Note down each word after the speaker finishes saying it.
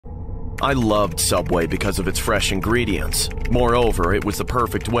I loved Subway because of its fresh ingredients. Moreover, it was the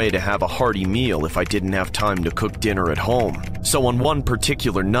perfect way to have a hearty meal if I didn't have time to cook dinner at home. So on one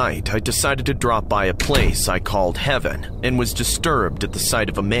particular night, I decided to drop by a place I called Heaven and was disturbed at the sight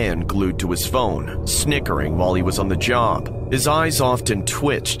of a man glued to his phone, snickering while he was on the job. His eyes often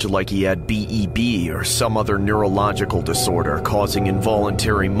twitched like he had BEB or some other neurological disorder causing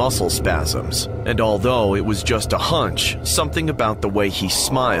involuntary muscle spasms. And although it was just a hunch, something about the way he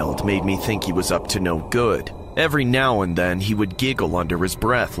smiled made me think he was up to no good. Every now and then he would giggle under his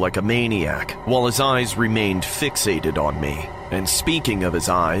breath like a maniac, while his eyes remained fixated on me. And speaking of his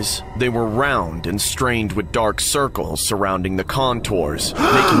eyes, they were round and strained with dark circles surrounding the contours,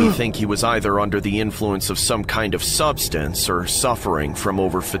 making me think he was either under the influence of some kind of substance or suffering from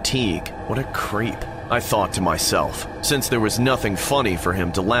over-fatigue. What a creep, I thought to myself, since there was nothing funny for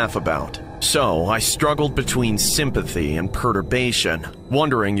him to laugh about. So I struggled between sympathy and perturbation,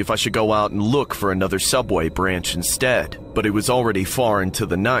 wondering if I should go out and look for another Subway branch instead. But it was already far into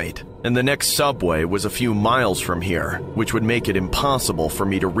the night, and the next Subway was a few miles from here, which would make it impossible for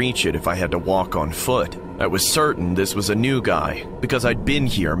me to reach it if I had to walk on foot. I was certain this was a new guy, because I'd been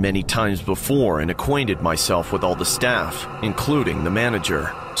here many times before and acquainted myself with all the staff, including the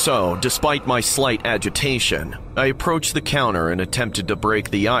manager. So, despite my slight agitation, I approached the counter and attempted to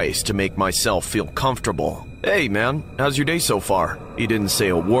break the ice to make myself feel comfortable. "Hey man, how's your day so far?" He didn't say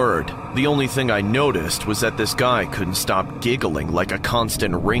a word. The only thing I noticed was that this guy couldn't stop giggling like a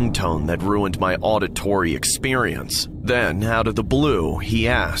constant ringtone that ruined my auditory experience. Then, out of the blue, he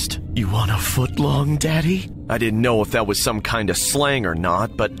asked, "You want a footlong, Daddy?" I didn't know if that was some kind of slang or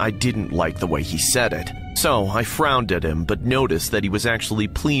not, but I didn't like the way he said it. So I frowned at him, but noticed that he was actually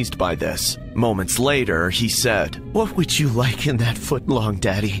pleased by this. Moments later, he said, "What would you like in that footlong,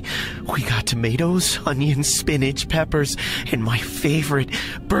 Daddy? We got tomatoes, onions, spinach, peppers, and my favorite,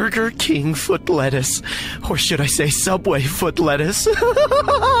 Burger King foot lettuce. Or should I say Subway foot lettuce?"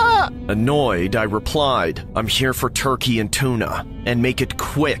 Annoyed, I replied, "I'm here for turkey and tuna, and make it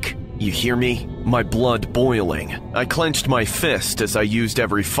quick. You hear me?" My blood boiling, I clenched my fist as I used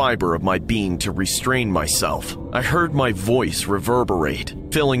every fiber of my being to restrain myself. I heard my voice reverberate,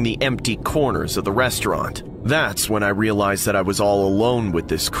 filling the empty corners of the restaurant. That's when I realized that I was all alone with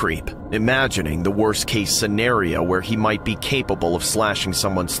this creep, imagining the worst-case scenario where he might be capable of slashing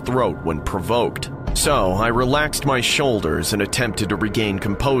someone's throat when provoked. So I relaxed my shoulders and attempted to regain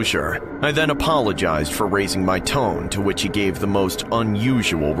composure. I then apologized for raising my tone, to which he gave the most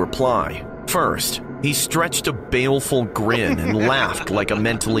unusual reply. First, he stretched a baleful grin and laughed like a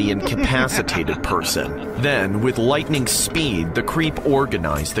mentally incapacitated person. Then, with lightning speed, the creep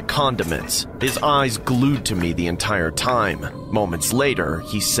organized the condiments, his eyes glued to me the entire time. Moments later,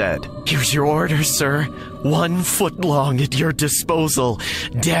 he said, "Here's your order, sir. 1 footlong at your disposal,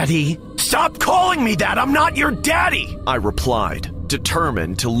 Daddy." "Stop calling me that! I'm not your daddy!" I replied,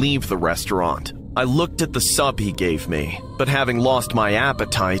 determined to leave the restaurant. I looked at the sub he gave me, but having lost my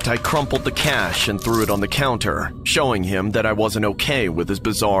appetite, I crumpled the cash and threw it on the counter, showing him that I wasn't okay with his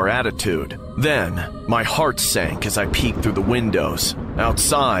bizarre attitude. Then, my heart sank as I peeked through the windows.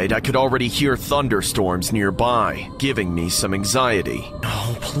 Outside, I could already hear thunderstorms nearby, giving me some anxiety.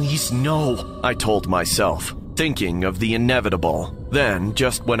 "No, please no," I told myself, thinking of the inevitable. Then,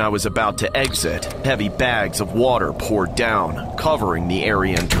 just when I was about to exit, heavy bags of water poured down, covering the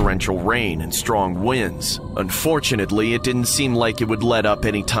area in torrential rain and strong winds. Unfortunately, it didn't seem like it would let up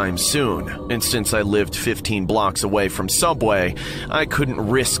anytime soon, and since I lived 15 blocks away from Subway, I couldn't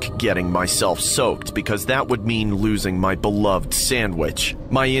risk getting myself soaked because that would mean losing my beloved sandwich.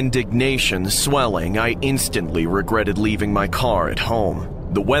 My indignation swelling, I instantly regretted leaving my car at home.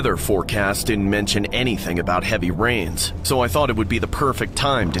 The weather forecast didn't mention anything about heavy rains, so I thought it would be the perfect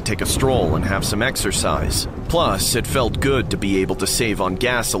time to take a stroll and have some exercise. Plus, it felt good to be able to save on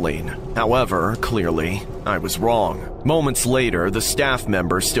gasoline. However, clearly, I was wrong. Moments later, the staff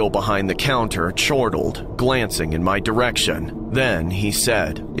member still behind the counter chortled, glancing in my direction. Then he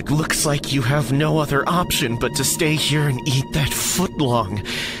said, "It looks like you have no other option but to stay here and eat that footlong.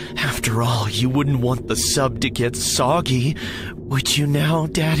 After all, you wouldn't want the sub to get soggy, would you now,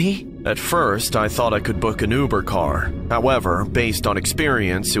 Daddy?" At first, I thought I could book an Uber car. However, based on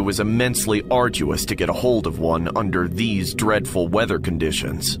experience, it was immensely arduous to get a hold of one under these dreadful weather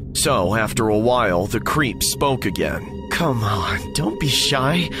conditions. So, after a while, the creep spoke again. "Come on, don't be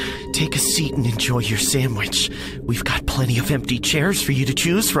shy. Take a seat and enjoy your sandwich. We've got plenty of empty chairs for you to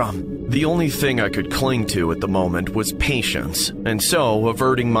choose from." The only thing I could cling to at the moment was patience, and so,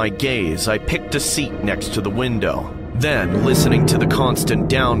 averting my gaze, I picked a seat next to the window. Then, listening to the constant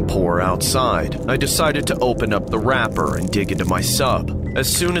downpour outside, I decided to open up the wrapper and dig into my sub. As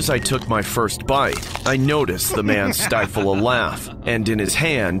soon as I took my first bite, I noticed the man stifle a laugh, and in his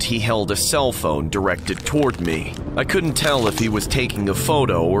hand he held a cell phone directed toward me. I couldn't tell if he was taking a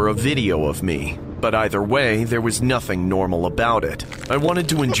photo or a video of me, but either way, there was nothing normal about it. I wanted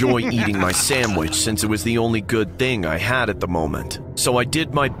to enjoy eating my sandwich since it was the only good thing I had at the moment. So I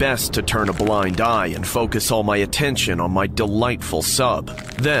did my best to turn a blind eye and focus all my attention on my delightful sub.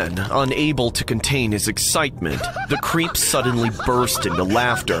 Then, unable to contain his excitement, the creep suddenly burst into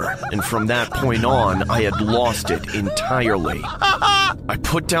laughter, and from that point on, I had lost it entirely. I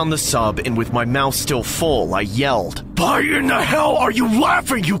put down the sub, and with my mouth still full, I yelled, "Why in the hell are you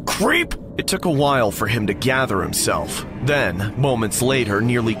laughing, you creep?" It took a while for him to gather himself. Then, moments later,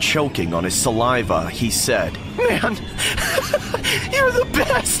 nearly choking on his saliva, he said, "Man, you're the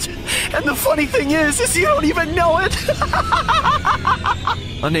best! And the funny thing is you don't even know it!"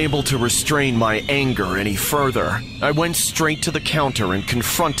 Unable to restrain my anger any further, I went straight to the counter and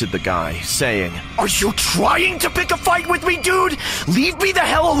confronted the guy, saying, "Are you trying to pick a fight with me, dude? Leave me the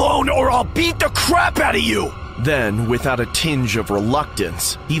hell alone or I'll beat the crap out of you!" Then, without a tinge of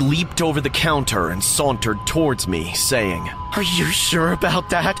reluctance, he leaped over the counter and sauntered towards me, saying, "Are you sure about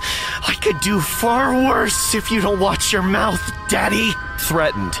that? I could do far worse if you don't watch your mouth, Daddy."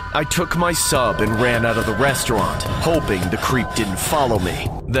 Threatened, I took my sub and ran out of the restaurant, hoping the creep didn't follow me.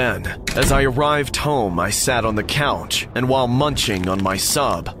 Then, as I arrived home, I sat on the couch, and while munching on my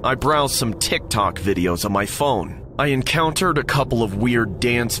sub, I browsed some TikTok videos on my phone. I encountered a couple of weird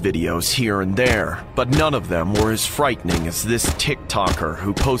dance videos here and there, but none of them were as frightening as this TikToker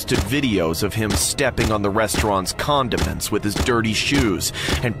who posted videos of him stepping on the restaurant's condiments with his dirty shoes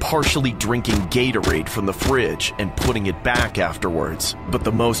and partially drinking Gatorade from the fridge and putting it back afterwards. But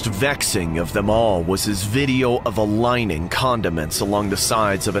the most vexing of them all was his video of aligning condiments along the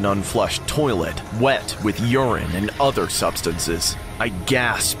sides of an unflushed toilet, wet with urine and other substances. I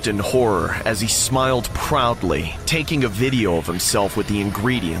gasped in horror as he smiled proudly, taking a video of himself with the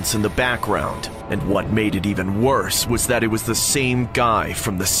ingredients in the background. And what made it even worse was that it was the same guy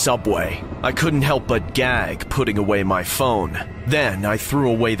from the subway. I couldn't help but gag, putting away my phone. Then I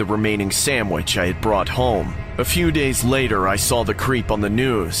threw away the remaining sandwich I had brought home. A few days later, I saw the creep on the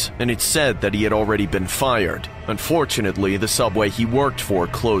news, and it said that he had already been fired. Unfortunately, the subway he worked for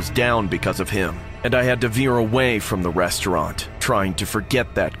closed down because of him, and I had to veer away from the restaurant, trying to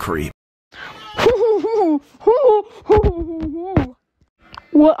forget that creep.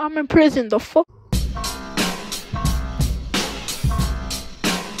 Well, I'm in prison, the fuck?